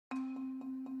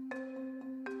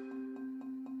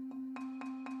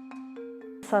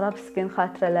Sarabskinin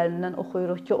xatirələrindən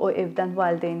oxuyuruq ki, o evdən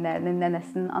valideynlərinin,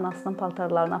 nənəsinin, anasının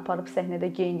paltarlarını aparıb səhnədə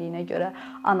geyindiyinə görə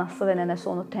anası və nənəsi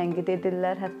onu tənqid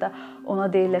edirlər. Hətta ona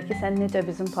deyirlər ki, sən necə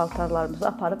bizim paltarlarımızı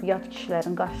aparıb yad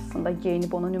kişilərin qarşısında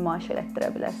geyinib onu nümayiş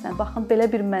elətdirə bilərsən. Baxın, belə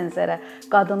bir mənzərə,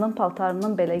 qadının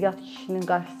paltarının belə yad kişinin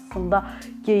qarşısında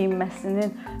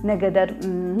geyinməsinin nə qədər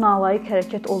nalayiq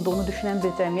hərəkət olduğunu düşünən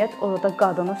bir cəmiyyət orada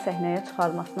qadını səhnəyə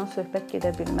çıxarmasından söhbət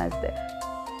gedə bilməzdi.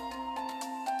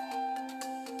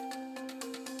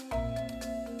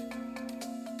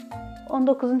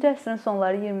 19-cu əsrin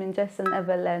sonları, 20-ci əsrin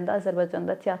əvvəllərində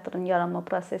Azərbaycanda teatrın yaranma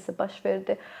prosesi baş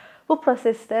verdi. Bu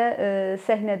prosesdə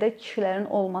səhnədə kişilərin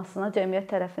olmasına cəmiyyət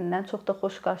tərəfindən çox da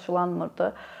xoş qarşılanmırdı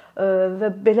və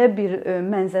belə bir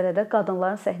mənzərədə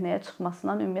qadınların səhnəyə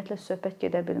çıxmasından ümumiyyətlə söhbət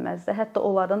gedə bilməzdi. Hətta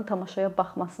onların tamaşaya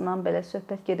baxmasından belə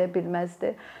söhbət gedə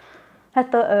bilməzdi.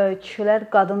 Hətta kişilər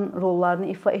qadın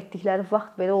rollarını ifa etdikləri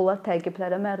vaxt belə onlar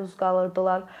təqiblərə məruz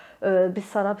qalırdılar. Biz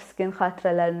Sarabskinin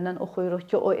xatirələrindən oxuyuruq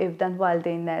ki, o evdən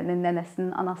valideynlərinin,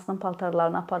 nənəsinin, anasının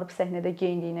paltarlarını aparıb səhnədə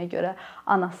geyindiyinə görə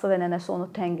anası və nənəsi onu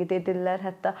tənqid edirlər.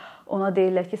 Hətta ona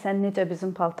deyirlər ki, sən necə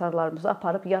bizim paltarlarımızı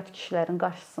aparıb yad kişilərin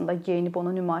qarşısında geyinib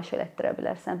onu nümayiş elətdirə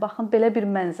bilərsən. Baxın, belə bir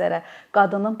mənzərə,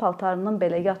 qadının paltarının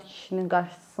belə yad kişinin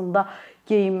qarşısında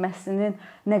geyinməsinin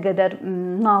nə qədər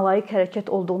nalayiq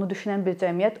hərəkət olduğunu düşünən bir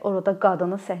cəmiyyət orada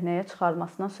qadını səhnəyə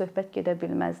çıxarmasından söhbət gedə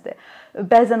bilməzdi.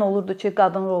 Bəzən olurdu ki,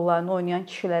 qadın rollarını oynayan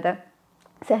kişilərə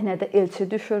səhnədə elçi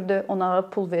düşürdü. Onlara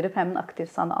pul verib həmin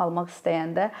aktrisanı almaq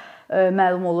istəyəndə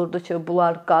məlum olurdu ki,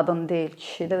 bunlar qadın deyil,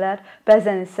 kişidirlər.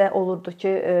 Bəzən isə olurdu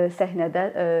ki, səhnədə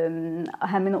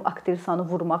həmin o aktrisanı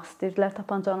vurmaq istəyirdilər,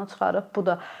 tapancanı çıxarıb. Bu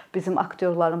da bizim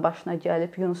aktyorların başına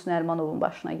gəlib, Yunus Nərimanovun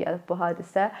başına gəlib bu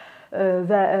hadisə.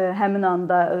 Və həmin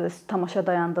anda tamaşa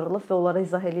dayandırılıb və onlara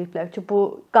izah eləyiblər ki,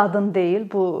 bu qadın deyil,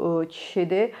 bu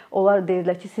kişidir. Onlar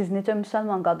deyirlər ki, siz necə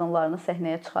müsəlman qadınlarını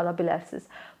səhnəyə çıxara bilərsiniz.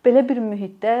 Belə bir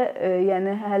mühitdə,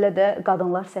 yəni hələ də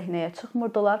qadınlar səhnəyə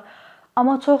çıxmırdılar.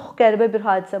 Amma çox qəribə bir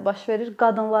hadisə baş verir.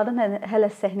 Qadınların hələ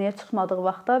səhnəyə çıxmadığı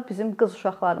vaxtda bizim qız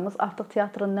uşaqlarımız artıq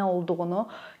teatrın nə olduğunu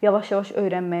yavaş-yavaş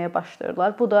öyrənməyə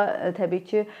başlayırlar. Bu da təbii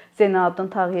ki,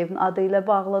 Zeynalabdin Tağıyevin adı ilə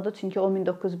bağlıdır. Çünki o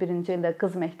 1901-ci ildə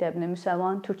qız məktəbini,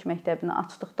 müsəlman türk məktəbini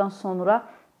açdıqdan sonra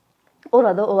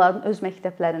orada onların öz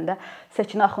məktəblərində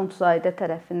Səkinə Axundzadə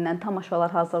tərəfindən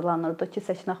tamaşalar hazırlanırdı ki,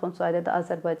 Səkinə Axundzadə də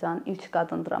Azərbaycanın ilk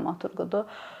qadın dramaturqudur.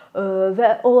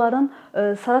 Və onların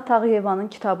Sara Tağıyevanın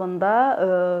kitabında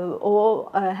o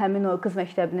həmin o qız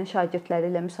məktəbinin şagirdləri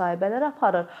ilə müsahibələr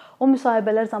aparır. O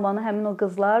müsahibələr zamanı həmin o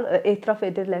qızlar etiraf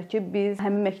edirlər ki, biz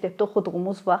həmin məktəbdə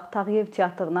oxuduğumuz vaxt Tağıyev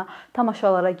teatrına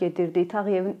tamaşalara gedirdik,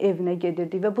 Tağıyevin evinə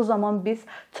gedirdik və bu zaman biz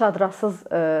çadrasız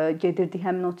gedirdik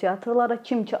həmin o teatrlara.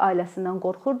 Kim ki ailəsindən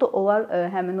qorxurdu, onlar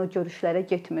həmin o görüşlərə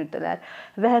getmirdilər.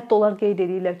 Və hətta onlar qeyd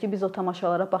edirlər ki, biz o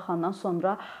tamaşalara baxandan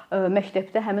sonra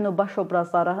məktəbdə həmin o baş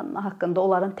obrazları haqqında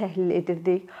onların təhlil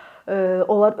edirdik.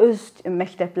 Onlar öz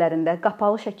məktəblərində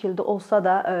qapalı şəkildə olsa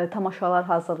da tamaşalar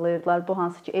hazırlayırdılar. Bu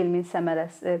hansı ki, elmin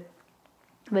səmərəsi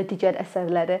və digər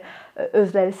əsərləri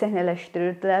özləri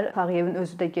səhnələşdirirdilər. Tağıyevin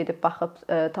özü də gedib baxıb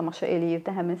tamaşa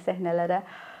eləyirdi həmin səhnələrə.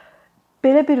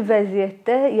 Belə bir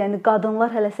vəziyyətdə, yəni qadınlar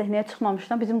hələ səhnəyə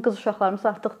çıxmamışdan bizim qız uşaqlarımız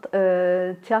artıq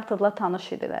teatrla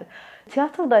tanış idilər.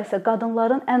 Teatrda isə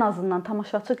qadınların ən azından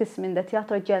tamaşaçı qismində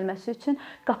teatra gəlməsi üçün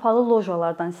qapalı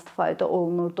lojalardan istifadə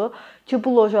olunurdu ki,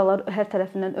 bu lojalar hər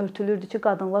tərəfindən örtülürdü ki,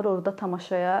 qadınlar orada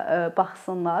tamaşaya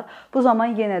baxsınlar. Bu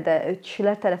zaman yenə də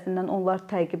kişilər tərəfindən onlar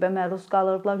təqibə məruz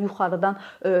qalırdılar. Yuxarıdan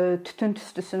tütün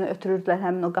tüstüsünü ötürürdülər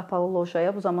həmin o qapalı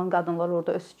lojaya. Bu zaman qadınlar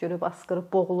orada öskürüb,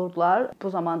 asqırıb boğulurdular.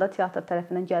 Bu zamanda teatr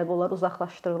tərəfindən gəlib onlar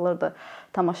uzaqlaşdırılırdı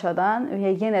tamaşadan.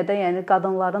 Yenə də yəni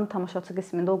qadınların tamaşaçı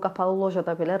qismində o qapalı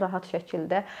lojada belə rahat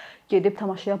şəkildə gedib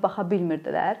tamaşaya baxa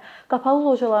bilmirdilər. Qapalı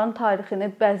lojaların tarixini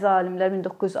bəzi alimlər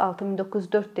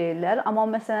 1906-1904 deyirlər. Amma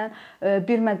məsələn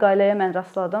bir məqaləyə mən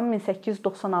rastladım.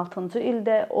 1896-cı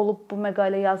ildə olub bu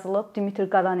məqalə yazılıb Dmitri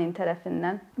Qaranin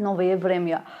tərəfindən Novaya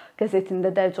Vremya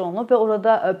qəzetində dərc olunub və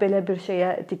orada belə bir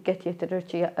şeyə diqqət yetirir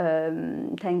ki,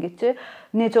 tənqidçi,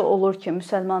 necə olur ki,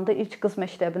 müsəlmanda ilk qız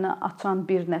məktəbini açan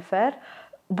bir nəfər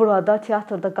burada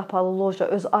teatrda qapalı loja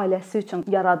öz ailəsi üçün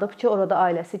yaradıb ki, orada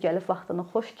ailəsi gəlib vaxtını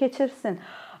xoş keçirsin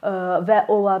və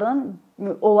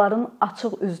onların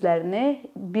açıq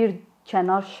üzlərini bir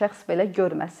kənar şəxs belə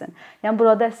görməsin. Yəni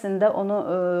burada əslində onu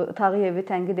Tağıyevi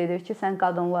tənqid edir ki, sən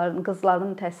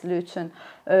qızların təhsili üçün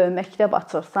məktəb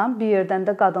açırsan, bir yerdən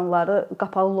də qadınları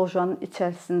qapalı lojanın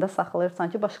içərisində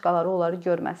saxlayırsan ki, başqaları onları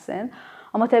görməsin.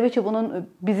 Amma təbii ki, bunun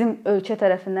bizim ölkə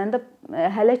tərəfindən də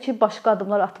hələ ki başqa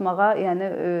addımlar atmağa, yəni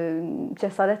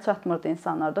cəsarət çatmırdı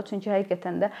insanlarda. Çünki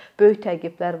həqiqətən də böyük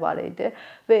təqiblər var idi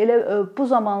və elə bu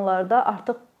zamanlarda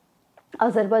artıq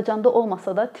Azərbaycanda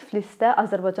olmasa da Tiflisdə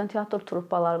Azərbaycan teatr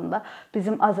truppalarında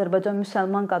bizim Azərbaycan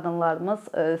müsəlman qadınlarımız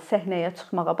səhnəyə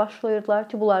çıxmağa başlayırlar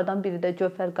ki, bunlardan biri də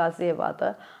Gövhər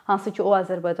Qaziyevadır. Hansı ki, o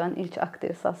Azərbaycanın ilk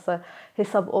aktrisası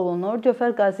hesab olunur.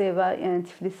 Gövhər Qaziyeva yəni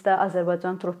Tiflisdə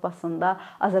Azərbaycan truppasında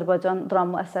Azərbaycan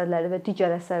dramlı əsərləri və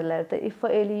digər əsərlərdə ifa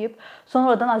eləyib.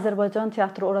 Sonradan Azərbaycan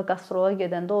teatrı ora qastrol'a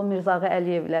gedəndə o Mirzağa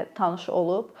Əliyevlə tanış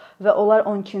olub və onlar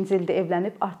 12-ci ildə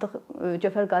evlənib artıq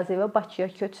Gövhər Qaziyeva Bakıya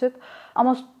köçüb.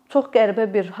 Amma çox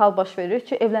qəribə bir hal baş verir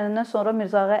ki, evlənəndən sonra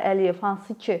Mirzağa Əliyev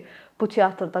hansı ki bu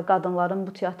teatrda qadınların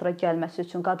bu teatra gəlməsi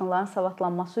üçün, qadınların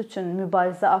savadlanması üçün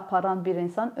mübarizə aparan bir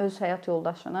insan öz həyat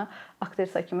yoldaşını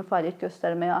aktrisa kimi fəaliyyət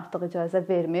göstərməyə artıq icazə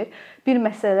vermir. Bir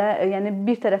məsələ, yəni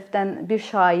bir tərəfdən bir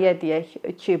şayiə deyək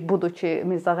ki, budur ki,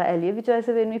 Mirzağa Əliyev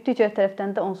icazə verməyib, digər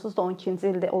tərəfdən də onsuz da 12-ci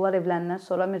ildə onlar evləndən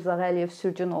sonra Mirzağa Əliyev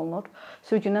sürgün olunur.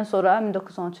 Sürgündən sonra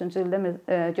 1913-cü ildə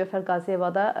Gövhər Qaziyeva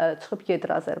da çıxıb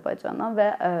gedir Azərbaycandan və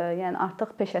yəni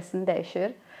artıq peşəsini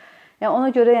dəyişir. Yəni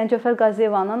ona görə yəni Gövhər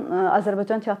Qaziyevanın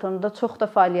Azərbaycan teatrında çox da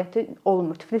fəaliyyəti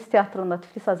olmur. Tiflis teatrında,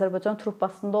 Tiflis Azərbaycan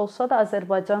truppasında olsa da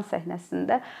Azərbaycan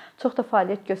səhnəsində çox da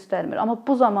fəaliyyət göstərmir. Amma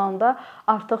bu zamanda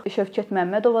artıq Şövkət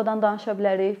Məmmədovadan danışa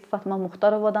bilərik, Fatma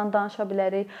Muxtarovadan danışa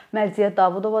bilərik, Mərziyə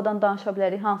Davudovadan danışa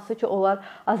bilərik, hansı ki onlar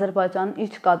Azərbaycanın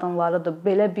ilk qadınlarıdır.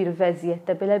 Belə bir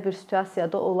vəziyyətdə, belə bir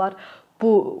situasiyada onlar bu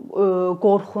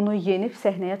qorxunu yenib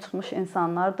səhnəyə çıxmış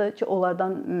insanlardır ki,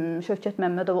 onlardan Şövkət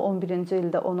Məmmədova 11-ci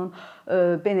ildə onun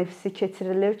benefisi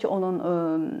keçirilir ki, onun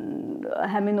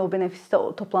həmin o benefisdə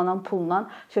toplanan pulla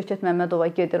Şövkət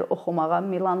Məmmədova gedir oxumağa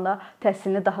Milanda,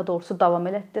 təhsilini daha doğrusu davam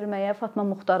elətdirməyə. Fatma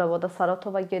Muxtarova da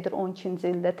Saratova gedir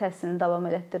 12-ci ildə təhsilini davam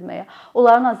elətdirməyə.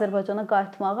 Onların Azərbaycana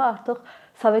qayıtmağı artıq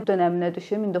Sovet dönəminə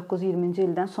düşür, 1920-ci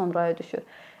ildən sonraya düşür.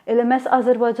 Elə məhz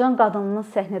Azərbaycan qadınının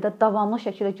səhnədə davamlı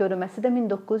şəkildə görünməsi də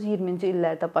 1920-ci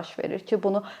illərdə baş verir ki,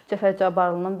 bunu Cəfər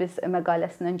Cabbarlının biz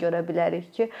məqaləsindən görə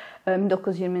bilərik ki,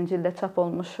 1920-ci ildə çap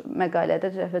olmuş məqalədə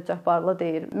Cəfər Cabbarlı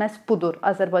deyir, məhz budur,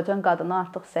 Azərbaycan qadını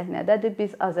artıq səhnədədir,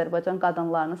 biz Azərbaycan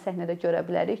qadınlarını səhnədə görə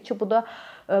bilərik ki, bu da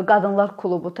Qadınlar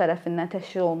Klubu tərəfindən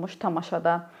təşkil olmuş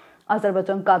tamaşada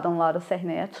Azərbaycan qadınları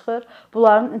səhnəyə çıxır.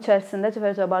 Bunların içərisində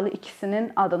Cəfər Cabbarlı ikisinin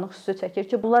adını xüsusi çəkir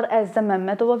ki, bunlar Əzizə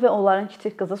Məmmədova və onların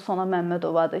kiçik qızı Sona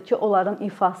Məmmədovadır ki, onların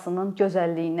ifasının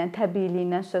gözəlliyindən,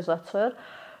 təbiiliyindən söz açır.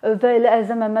 Və elə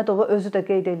Əzizə Məmmədova özü də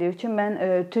qeyd edir ki, mən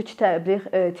Türk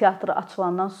Təbliğ teatrı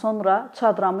açılandan sonra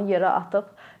çadramı yerə atıb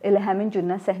elə həmin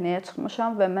gündən səhnəyə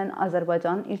çıxmışam və mən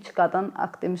Azərbaycanın ilk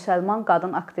müsəlman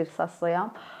qadın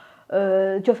aktrisasıyam.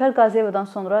 Gövhər Qaziyevadan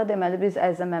sonra deməli biz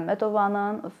Əzizə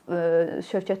Məmmədovanın,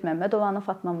 Şövkət Məmmədovanın,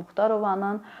 Fatma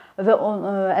Muxtarovanın və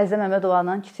Əzizə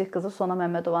Məmmədovanın kiçik qızı Sona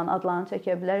Məmmədovanın adlarını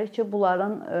çəkə bilərik ki,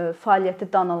 bunların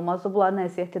fəaliyyəti danılmazdır, bunların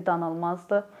əziyyəti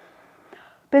danılmazdır.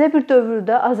 Belə bir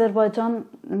dövrdə Azərbaycan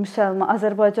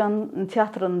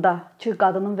teatrında ki,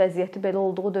 qadının vəziyyəti belə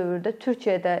olduğu dövrdə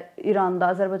Türkiyədə,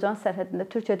 İranda, Azərbaycan sərhədində,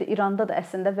 Türkiyədə, İranda da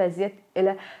əslində vəziyyət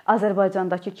elə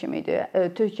Azərbaycandakı kimi idi.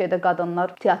 Türkiyədə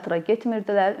qadınlar teatra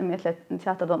getmirdilər, ümumiyyətlə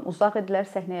teatrdan uzaq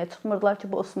idilər, səhnəyə çıxmırdılar ki,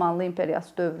 bu Osmanlı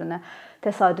imperiyası dövrünə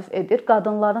təsadüf edir.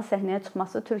 Qadınların səhnəyə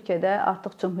çıxması Türkiyədə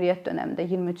artıq Cümhuriyyət dönəmində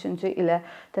 23-cü ilə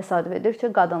təsadüf edir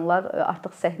ki, qadınlar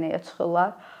artıq səhnəyə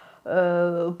çıxırlar.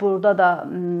 Burada da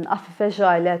Afifə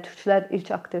Jailə, türklər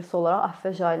ilk aktrisa olaraq Afifə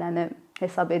Jailəni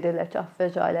hesab edirlər ki, Afifə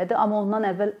Jailədir. Amma ondan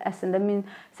əvvəl əslində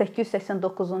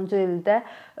 1889-cu ildə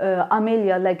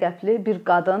Ameliya ləqəbli bir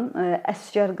qadın,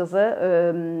 əsgər qızı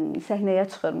səhnəyə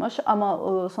çıxırmış. Amma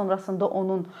sonrasında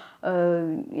onun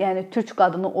yəni türk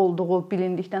qadını olduğu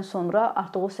bilindikdən sonra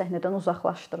artıq o səhnədən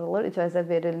uzaqlaşdırılır, icazə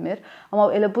verilmir. Amma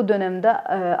elə bu dövrdə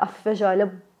Afifə Jailə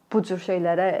bu cür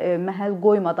şeylərə məhəl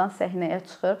qoymadan səhnəyə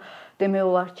çıxır. Demək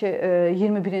olar ki,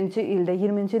 20-ci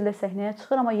ildə səhnəyə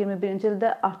çıxır, amma 21-ci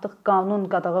ildə artıq qanun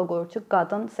qadağa qoyur ki,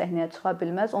 qadın səhnəyə çıxa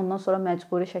bilməz. Ondan sonra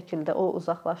məcburi şəkildə o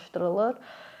uzaqlaşdırılır.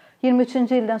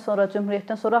 23-cü ildən sonra,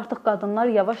 Cümhuriyyətdən sonra artıq qadınlar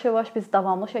yavaş-yavaş biz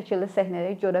davamlı şəkildə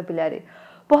səhnəyə görə bilərik.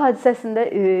 Bu hadisəsində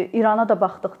İrana da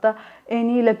baxdıqda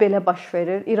eyni ilə belə baş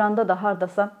verir. İranda da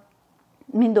hardasa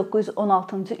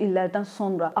 1916-cı illərdən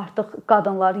sonra artıq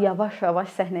qadınlar yavaş-yavaş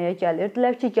səhnəyə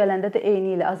gəlirdilər ki, gələndə də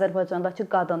eyni ilə Azərbaycandakı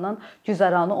qadının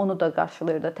güzəranı onu da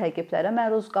qarşılayırdı. Təqiblərə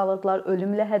məruz qalırdılar,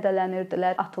 ölümlə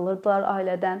hədələnirdilər, atılırdılar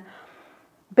ailədən.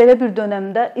 Belə bir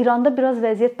dövrdə İranda biraz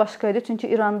vəziyyət başqa idi. Çünki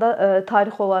İranda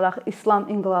tarix olaraq İslam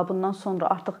inqilabından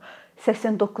sonra artıq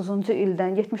 89-cu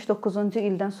ildən, 79-cu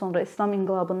ildən sonra İslam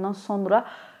inqilabından sonra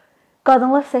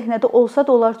qadınlar səhnədə olsa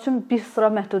da onlar üçün bir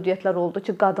sıra məhdudiyyətlər oldu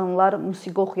ki, qadınlar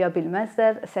musiqi oxuya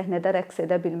bilməzlər, səhnədə rəqs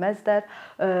edə bilməzlər.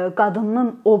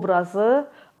 Qadının obrazı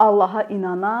Allaha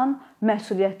inanan,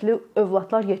 məsuliyyətli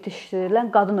övladlar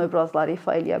yetişdirilən qadın obrazları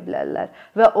ifa edə bilərlər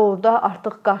və orada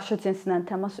artıq qarşı cinslə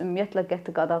təmas ümumiyyətlə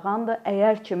qəti qadağandır.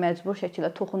 Əgər ki, məcbur şəkildə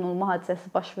toxunulma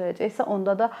hadisəsi baş verəcəksə,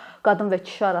 onda da qadın və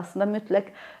kişi arasında mütləq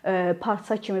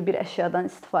parça kimi bir əşyadan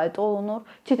istifadə olunur.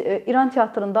 Ki, İran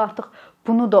teatrında artıq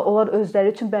bunu da onlar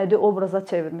özləri üçün bədii obraza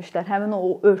çevirmişlər. Həmin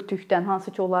o örtükdən,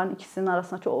 hansı ki, onların ikisinin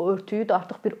arasındakı o örtüyü də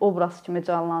artıq bir obraz kimi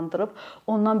canlandırıb,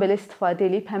 ondan belə istifadə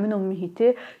edib həmin o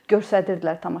mühiti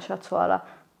göstərirdilər tamaşaçılara.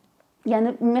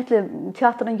 Yəni ümumiyyətlə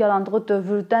teatrın yarandığı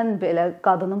dövrdən belə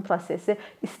qadının prosesi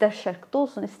istər şərqdə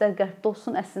olsun, istər qərbdə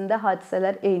olsun, əslində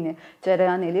hadisələr eyni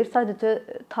cərəyan eləyir. Sadəcə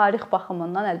tarix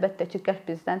baxımından əlbəttə ki, qərb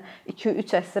bizdən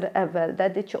 2-3 əsr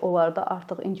əvvəldədir ki, onlarda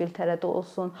artıq İngiltərədə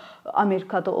olsun,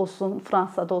 Amerikada olsun,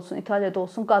 Fransada olsun, İtaliyada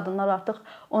olsun, qadınlar artıq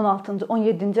 16-cı,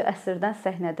 17-ci əsrdən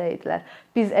səhnədə idilər.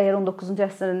 Biz əgər 19-cu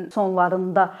əsrin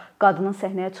sonlarında qadının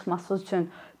səhnəyə çıxması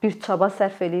üçün bir çaba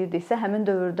sərf edirdiksə, həmin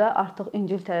dövrdə artıq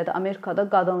İngiltərədə, Amerikada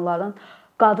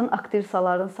qadın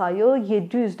aktrisaların sayı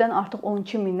 700-dən artıq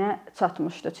 12 minə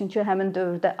çatmışdı. Çünki həmin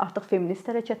dövrdə artıq feminist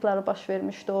hərəkətləri baş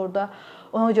vermişdi orada.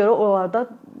 Ona görə onlarda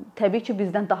təbii ki,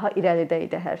 bizdən daha irəlidə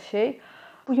idi hər şey.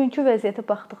 Bugünkü vəziyyətə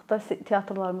baxdıqda,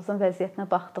 teatrlarımızın vəziyyətinə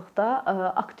baxdıqda,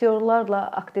 aktyorlarla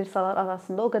aktrisalar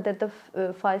arasında o qədər də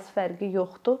faiz fərqi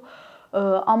yoxdur.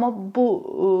 Amma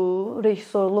bu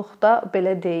rejissorluqda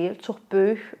belə deyil, çox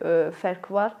böyük fərq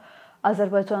var.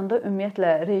 Azərbaycanda ümumiyyətlə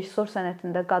rejissor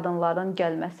sənətində qadınların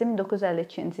gəlməsi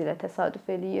 1952-ci ilə təsadüf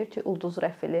eləyir ki, Ulduz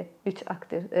Rəfili ilk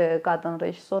qadın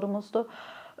rejissorumuzdur.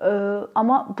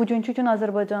 Amma bugünkü gün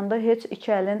Azərbaycanda heç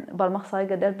iki əlin barmaq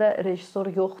sayı qədər də rejissor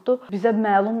yoxdur. Bizə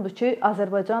məlumdur ki,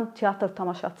 Azərbaycan teatr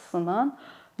tamaşaçısının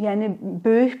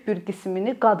böyük bir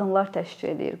qismini qadınlar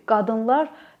təşkil edir. Qadınlar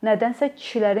nədənsə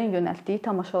kişilərin yönəltdiyi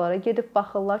tamaşalara gedib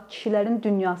baxırlar, kişilərin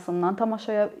dünyasından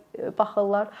tamaşaya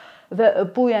baxırlar və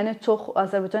bu çox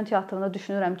Azərbaycan teatrında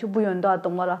düşünürəm ki, bu yöndə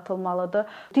addımlar atılmalıdır.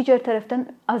 Digər tərəfdən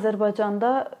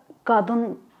Azərbaycanda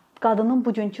qadının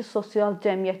bugünkü sosial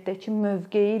cəmiyyətdəki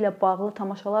mövqeyi ilə bağlı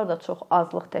tamaşalar da çox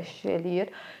azlıq təşkil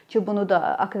eləyir ki, bunu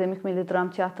da Akademik Milli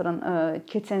Dram Teatrın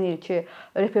keçən ilki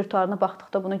repertuarına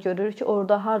baxdıqda bunu görürük ki,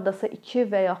 orada hardasa 2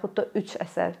 və yaxud da 3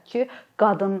 əsər ki,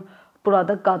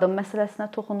 burada qadın məsələsinə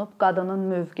toxunub, qadının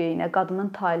mövqeyinə, qadının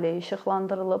taleyi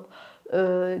işıqlandırılıb.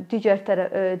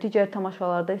 Digər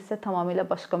tamaşalarda isə tamamilə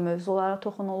başqa mövzulara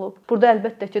toxunulub. Burada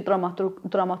əlbəttə ki,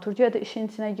 dramaturgiya da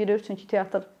işin içinə girir, çünki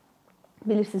teatr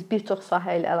bilirsiniz, bir çox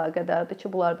sahə ilə əlaqədardır ki,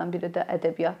 bunlardan biri də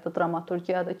ədəbiyyatdır,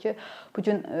 dramaturgiyadır ki, bu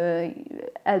gün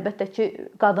əlbəttə ki,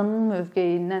 qadının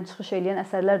mövqeyindən çıxış edən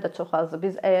əsərlər də çox azdır.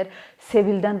 Biz əgər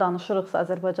Sevildən danışırıqsa,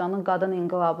 Azərbaycanın qadın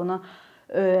inqilabını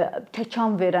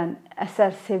təkan verən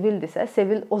əsər Sevildirsə,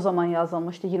 Sevil o zaman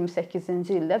yazılmışdı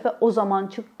 28-ci ildə və o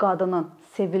zamanki qadının,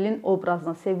 Sevilin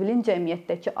obrazını, Sevilin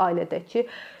cəmiyyətdəki, ailədəki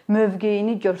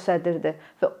mövqeyini göstərirdi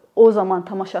və o zaman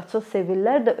tamaşaçı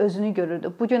Sevillər də özünü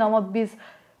görürdü. Bugün amma biz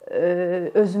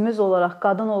özümüz olaraq,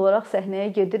 qadın olaraq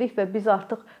səhnəyə gedirik və biz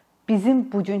artıq bizim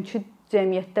bugünkü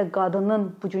cəmiyyətdə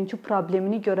qadının bugünkü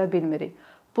problemini görə bilmirik.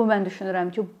 Bu mən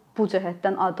düşünürəm ki, bu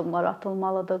cəhətdən addımlar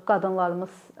atılmalıdır. Qadınlarımız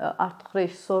artıq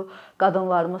rejissor,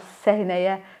 qadınlarımız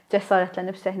səhnəyə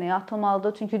cəsarətlənib səhnəyə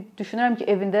atılmalıdır. Çünki düşünürəm ki,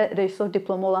 evində rejissor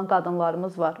diplomu olan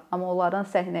qadınlarımız var, amma onların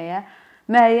səhnəyə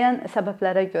müəyyən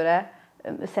səbəblərə görə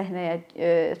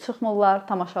səhnəyə çıxmırlar,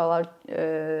 tamaşalar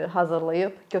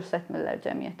hazırlayıb göstərmirlər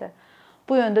cəmiyyətə.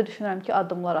 Bu yöndə düşünürəm ki,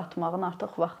 addımlar atmağın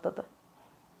artıq vaxtıdır.